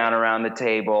sit down around the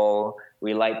table.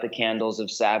 We light the candles of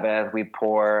Sabbath. We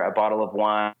pour a bottle of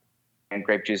wine and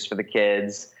grape juice for the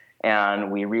kids.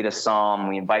 And we read a psalm.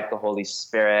 We invite the Holy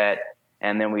Spirit.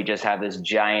 And then we just have this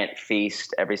giant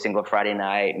feast every single Friday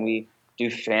night. And we do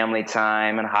family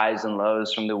time and highs and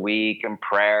lows from the week and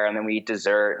prayer, and then we eat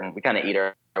dessert, and we kind of eat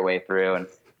our way through, and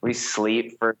we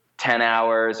sleep for 10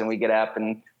 hours, and we get up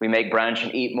and we make brunch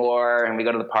and eat more, and we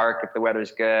go to the park if the weather's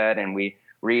good, and we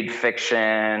read fiction,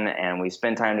 and we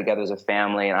spend time together as a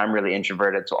family. And I'm really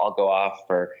introverted, so I'll go off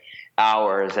for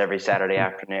hours every Saturday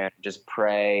afternoon, just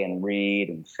pray and read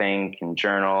and think and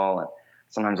journal, and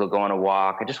sometimes we'll go on a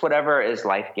walk, and just whatever is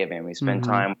life-giving. We spend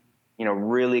time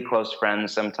really close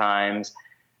friends sometimes,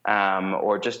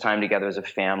 or just time together as a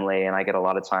family. And I get a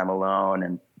lot of time alone.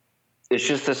 And it's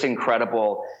just this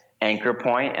incredible anchor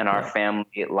point in our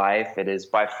family life. It is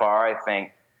by far, I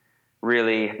think,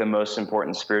 really the most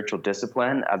important spiritual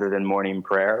discipline other than morning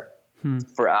prayer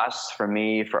for us, for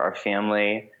me, for our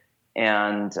family,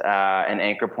 and an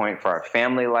anchor point for our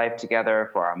family life together,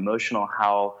 for our emotional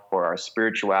health, for our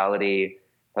spirituality.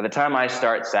 By the time I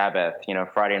start Sabbath,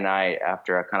 Friday night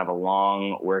after a kind of a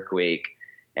long work week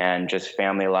and just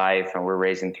family life, and we're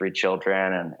raising 3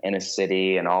 children and in a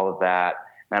city and all of that,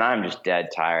 man, I'm just dead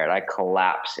tired. I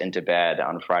collapse into bed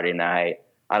on Friday night.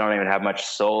 I don't even have much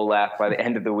soul left by the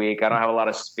end of the week. I don't have a lot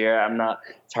of spirit.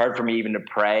 It's hard for me even to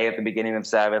pray at the beginning of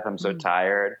Sabbath. I'm so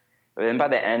tired. But then by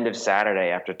the end of Saturday,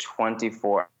 after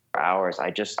 24 hours,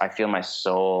 I feel my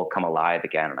soul come alive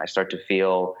again. And I start to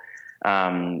feel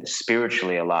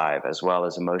spiritually alive as well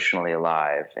as emotionally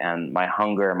alive. And my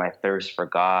hunger, my thirst for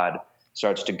God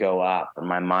starts to go up, and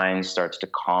my mind starts to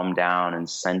calm down and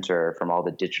center from all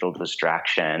the digital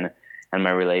distraction. And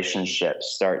my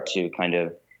relationships start to kind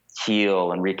of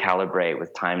heal and recalibrate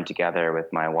with time together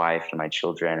with my wife and my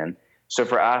children. And so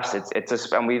for us,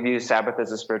 and we view Sabbath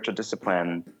as a spiritual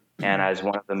discipline and as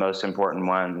one of the most important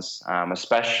ones,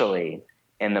 especially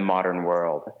in the modern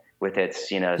world with its,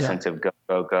 sense of go,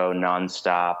 go, go,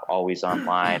 nonstop, always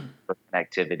online,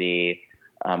 connectivity,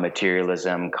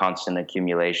 materialism, constant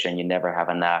accumulation. You never have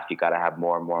enough. You got to have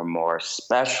more and more and more,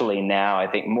 especially now. I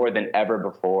think more than ever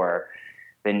before,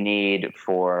 the need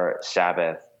for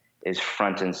Sabbath is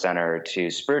front and center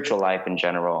to spiritual life in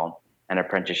general and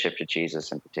apprenticeship to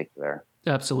Jesus in particular.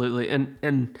 Absolutely. And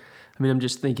I mean, I'm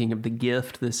just thinking of the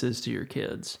gift this is to your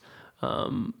kids.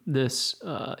 This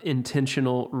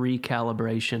intentional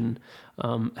recalibration.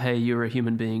 Hey, you were a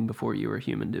human being before you were a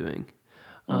human doing.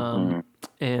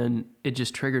 And it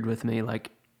just triggered with me, like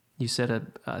you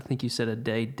said, I think you said a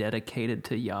day dedicated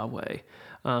to Yahweh,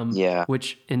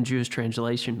 which in Jewish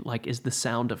translation, like, is the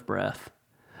sound of breath.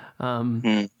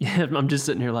 I'm just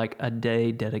sitting here like a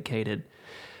day dedicated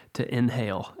to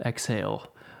inhale,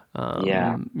 exhale.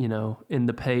 In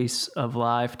the pace of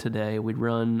life today, we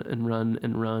run and run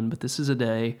and run, but this is a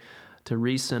day to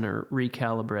recenter,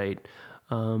 recalibrate.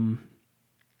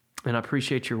 And I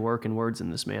appreciate your work and words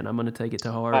in this, man. I'm going to take it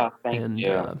to heart. Oh, thank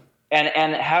you.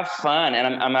 And have fun.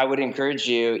 And I would encourage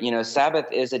you,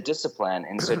 Sabbath is a discipline.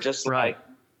 And so just right. like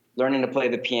learning to play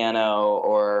the piano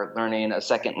or learning a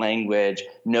second language,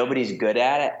 nobody's good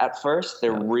at it at first.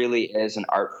 There really is an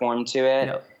art form to it.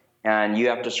 Yep. And you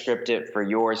have to script it for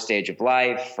your stage of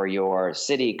life, for your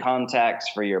city context,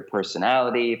 for your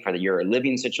personality, for your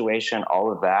living situation,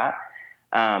 all of that.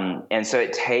 And so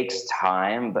it takes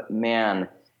time, but man,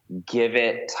 give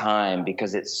it time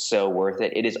because it's so worth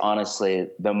it. It is honestly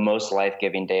the most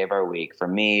life-giving day of our week for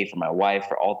me, for my wife,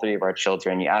 for all three of our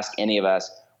children. You ask any of us,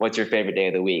 what's your favorite day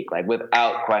of the week? Like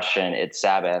without question, it's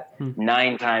Sabbath.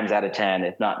 9 times out of 10,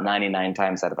 if not 99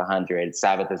 times out of 100,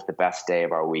 Sabbath is the best day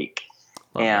of our week.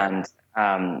 And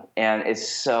it's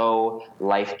so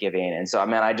life-giving. And so,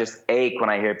 I just ache when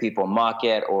I hear people mock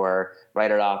it or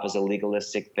write it off as a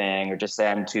legalistic thing or just say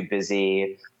I'm too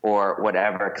busy or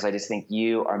whatever, because I just think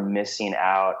you are missing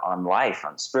out on life,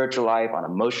 on spiritual life, on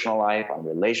emotional life, on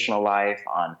relational life,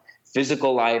 on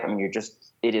physical life.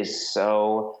 It is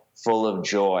so full of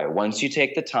joy. Once you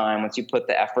take the time, once you put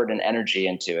the effort and energy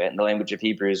into it, in the language of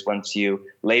Hebrews, once you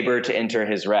labor to enter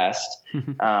his rest,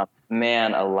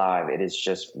 man alive, it is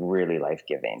just really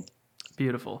life-giving.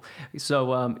 Beautiful.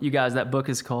 So you guys, that book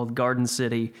is called Garden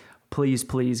City.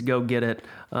 Please go get it.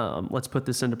 Let's put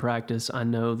this into practice. I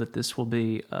know that this will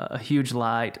be a huge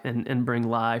light and bring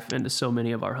life into so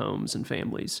many of our homes and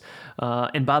families.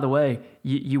 And by the way,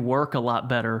 you work a lot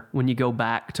better when you go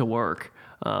back to work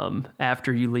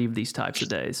after you leave these types of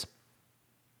days.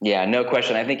 Yeah, no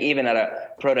question. I think even at a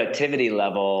productivity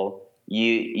level,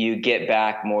 you get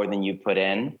back more than you put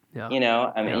in. Yeah.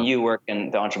 You work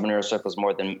in the entrepreneurial circles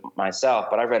more than myself,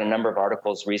 but I've read a number of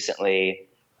articles recently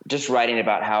just writing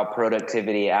about how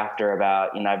productivity after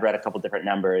about, I've read a couple different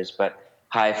numbers, but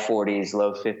high 40s,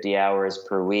 low 50 hours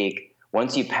per week.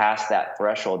 Once you pass that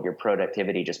threshold, your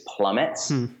productivity just plummets.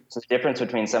 So the difference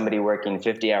between somebody working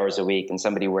 50 hours a week and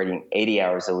somebody working 80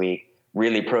 hours a week,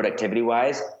 really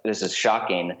productivity-wise, this is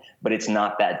shocking, but it's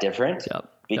not that different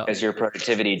because your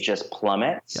productivity just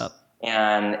plummets.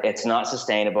 And it's not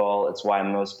sustainable. It's why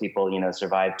most people,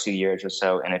 survive 2 years or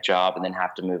so in a job and then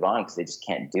have to move on because they just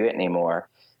can't do it anymore.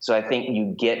 So I think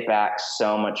you get back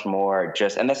so much more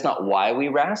and that's not why we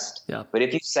rest. But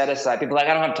if you set aside, people are like,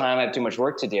 I don't have time, I have too much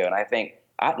work to do. And I think,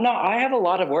 I have a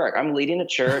lot of work. I'm leading a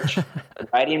church,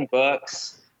 writing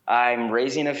books, I'm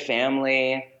raising a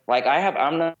family. Like I have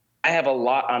a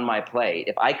lot on my plate.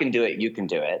 If I can do it, you can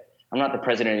do it. I'm not the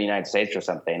president of the United States or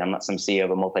something. I'm not some CEO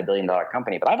of a multi-billion-dollar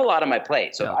company, but I have a lot on my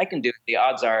plate. So if I can do it, the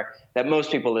odds are that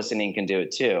most people listening can do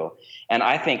it too. And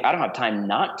I think I don't have time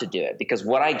not to do it because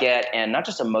what I get, and not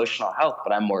just emotional health,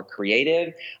 but I'm more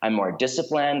creative, I'm more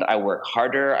disciplined, I work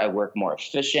harder, I work more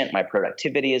efficient, my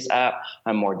productivity is up,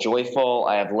 I'm more joyful,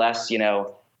 I have less,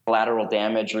 collateral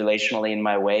damage relationally in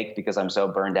my wake because I'm so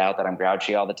burned out that I'm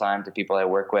grouchy all the time to people I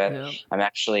work with. I'm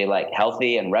actually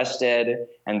healthy and rested,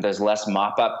 and there's less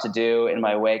mop up to do in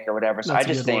my wake or whatever. So I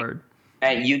just think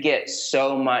you get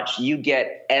so much, you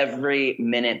get every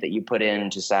minute that you put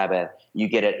into Sabbath, you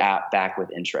get it back with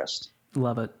interest.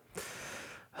 Love it.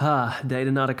 Day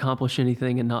to not accomplish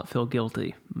anything and not feel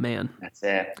guilty. Man, that's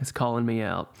it. It's calling me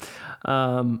out.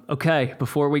 Okay,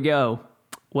 before we go,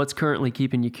 what's currently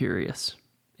keeping you curious?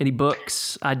 Any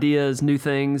books, ideas, new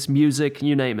things, music,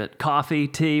 you name it. Coffee,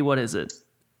 tea, what is it?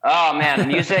 Oh man,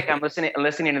 music! I'm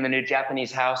listening to the new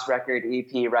Japanese House record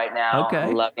EP right now. Okay.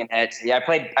 I'm loving it. Yeah,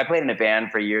 I played in a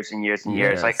band for years and years and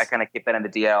years. I kind of keep that in the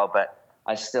DL, but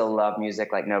I still love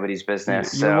music like nobody's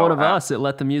business. You're one of us that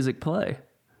let the music play.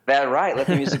 That's right. Let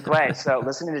the music play. So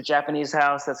listening to Japanese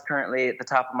House, that's currently at the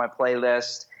top of my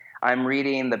playlist. I'm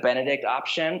reading The Benedict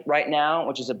Option right now,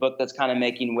 which is a book that's kind of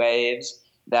making waves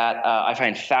that I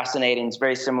find fascinating. It's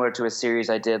very similar to a series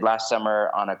I did last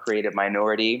summer on a creative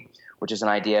minority, which is an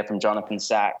idea from Jonathan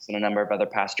Sachs and a number of other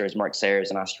pastors, Mark Sayers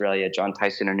in Australia, John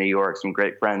Tyson in New York, some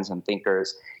great friends and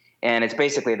thinkers. And it's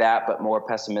basically that, but more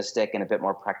pessimistic and a bit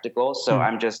more practical. So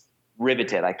I'm just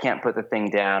riveted. I can't put the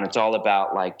thing down. It's all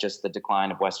about like just the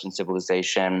decline of Western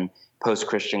civilization,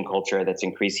 post-Christian culture that's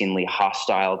increasingly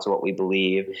hostile to what we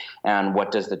believe. And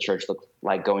what does the church look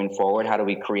like going forward? How do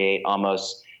we create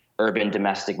almost urban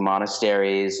domestic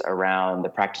monasteries around the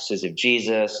practices of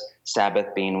Jesus, Sabbath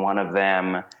being one of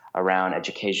them, around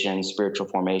education, spiritual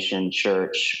formation,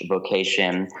 church,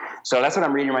 vocation. So that's what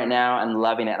I'm reading right now and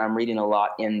loving it. I'm reading a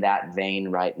lot in that vein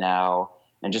right now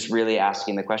and just really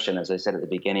asking the question, as I said at the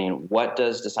beginning, what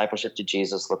does discipleship to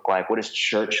Jesus look like? What does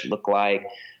church look like?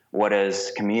 What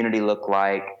does community look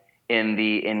like in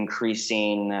the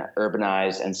increasing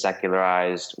urbanized and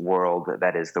secularized world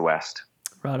that is the West?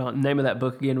 Right on. Name of that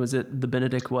book again, was it The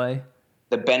Benedict Way?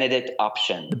 The Benedict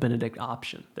Option. The Benedict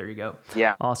Option. There you go.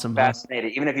 Yeah. Awesome. Fascinating.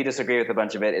 Even if you disagree with a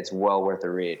bunch of it, it's well worth a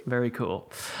read. Very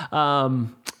cool.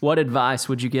 What advice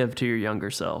would you give to your younger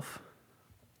self?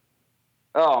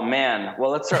 Oh, man.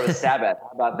 Well, let's start with Sabbath. How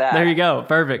about that? There you go.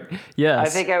 Perfect. Yes. I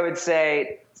think I would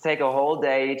say take a whole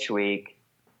day each week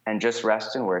and just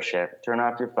rest and worship. Turn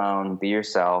off your phone. Be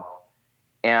yourself.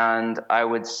 And I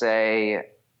would say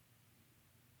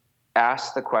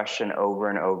ask the question over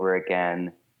and over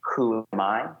again, who am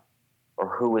I, or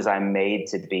who was I made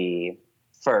to be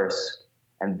first,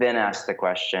 and then ask the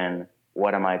question,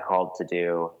 what am I called to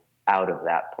do out of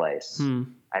that place?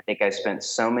 I think I spent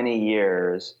so many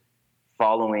years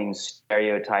following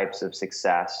stereotypes of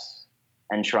success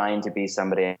and trying to be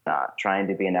somebody I'm not, trying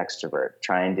to be an extrovert,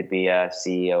 trying to be a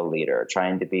CEO leader,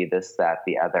 trying to be this, that,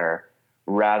 the other,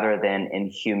 rather than in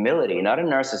humility, not in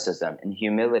narcissism, in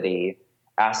humility,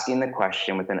 asking the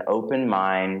question with an open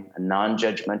mind, a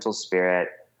non-judgmental spirit.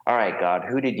 All right, God,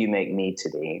 who did you make me to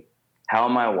be? How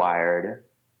am I wired?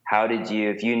 How did you,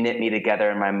 if you knit me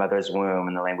together in my mother's womb,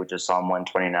 in the language of Psalm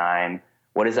 129,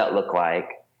 what does that look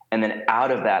like? And then out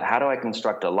of that, how do I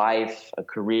construct a life, a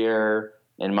career,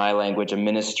 in my language, a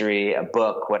ministry, a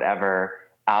book, whatever,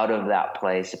 out of that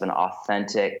place of an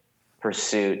authentic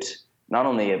pursuit, not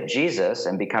only of Jesus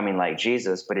and becoming like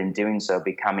Jesus, but in doing so,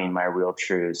 becoming my real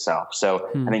true self. So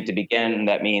I think to begin,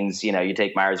 that means, you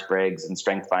take Myers-Briggs and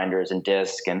Strength Finders and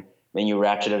DISC, and then you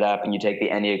ratchet it up and you take the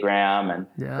Enneagram, and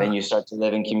then you start to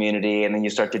live in community, and then you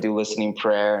start to do listening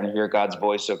prayer and hear God's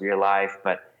voice over your life.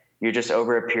 But you're just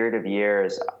over a period of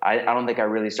years. I don't think I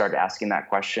really started asking that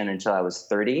question until I was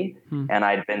 30, and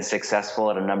I'd been successful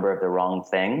at a number of the wrong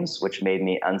things, which made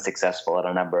me unsuccessful at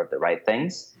a number of the right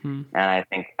things. And I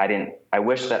think I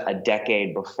wish that a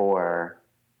decade before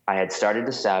I had started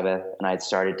the Sabbath and I'd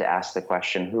started to ask the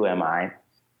question, who am I?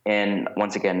 And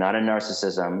once again, not in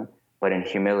narcissism, but in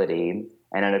humility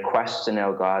and in a quest to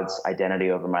know God's identity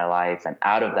over my life, and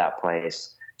out of that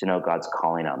place to know God's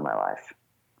calling on my life.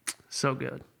 So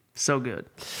good. So good.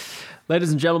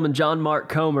 Ladies and gentlemen, John Mark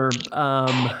Comer,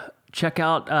 check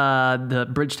out the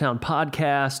Bridgetown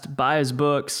podcast, buy his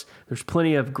books. There's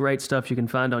plenty of great stuff you can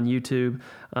find on YouTube.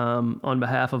 On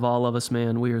behalf of all of us,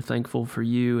 man, we are thankful for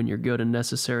you and your good and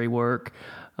necessary work.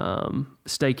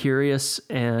 Stay curious,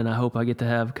 and I hope I get to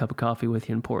have a cup of coffee with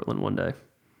you in Portland one day.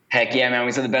 Heck yeah, man.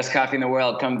 We said the best coffee in the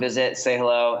world. Come visit, say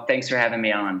hello. Thanks for having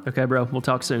me on. Okay, bro. We'll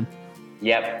talk soon.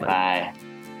 Yep. Bye.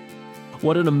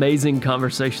 What an amazing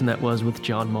conversation that was with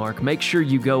John Mark. Make sure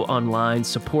you go online,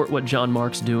 support what John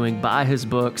Mark's doing, buy his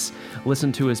books,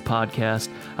 listen to his podcast.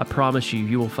 I promise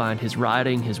you will find his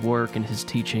writing, his work, and his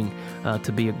teaching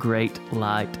to be a great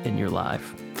light in your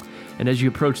life. And as you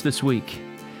approach this week,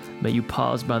 may you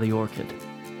pause by the orchid,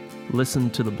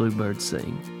 listen to the bluebirds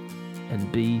sing,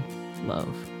 and be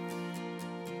love.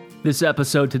 This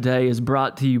episode today is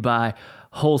brought to you by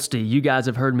Holsti. You guys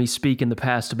have heard me speak in the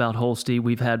past about Holsti.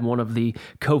 We've had one of the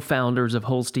co-founders of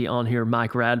Holsti on here,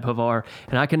 Mike Radpavar,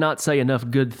 and I cannot say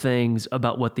enough good things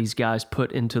about what these guys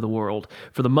put into the world.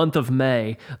 For the month of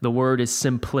May, the word is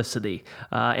simplicity.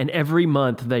 And every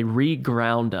month they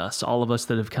reground us, all of us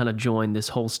that have kind of joined this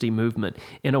Holsti movement,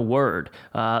 in a word.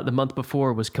 The month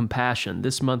before was compassion.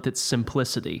 This month it's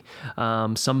simplicity.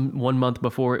 One month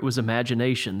before it was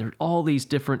imagination. There are all these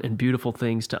different and beautiful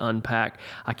things to unpack.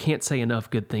 I can't say enough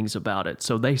good things about it.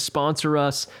 So they sponsor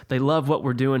us. They love what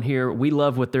we're doing here. We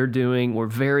love what they're doing. We're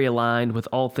very aligned with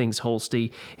all things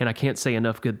Holsti, and I can't say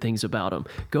enough good things about them.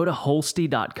 Go to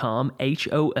holstee.com,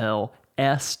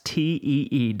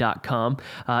 HOLSTEE.com,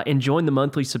 and join the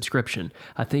monthly subscription.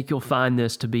 I think you'll find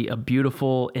this to be a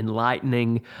beautiful,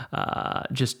 enlightening,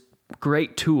 just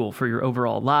great tool for your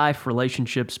overall life,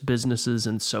 relationships, businesses,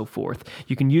 and so forth.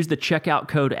 You can use the checkout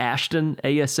code Ashton,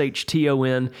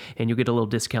 ASHTON, and you'll get a little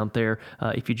discount there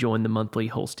if you join the monthly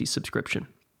Holsti subscription.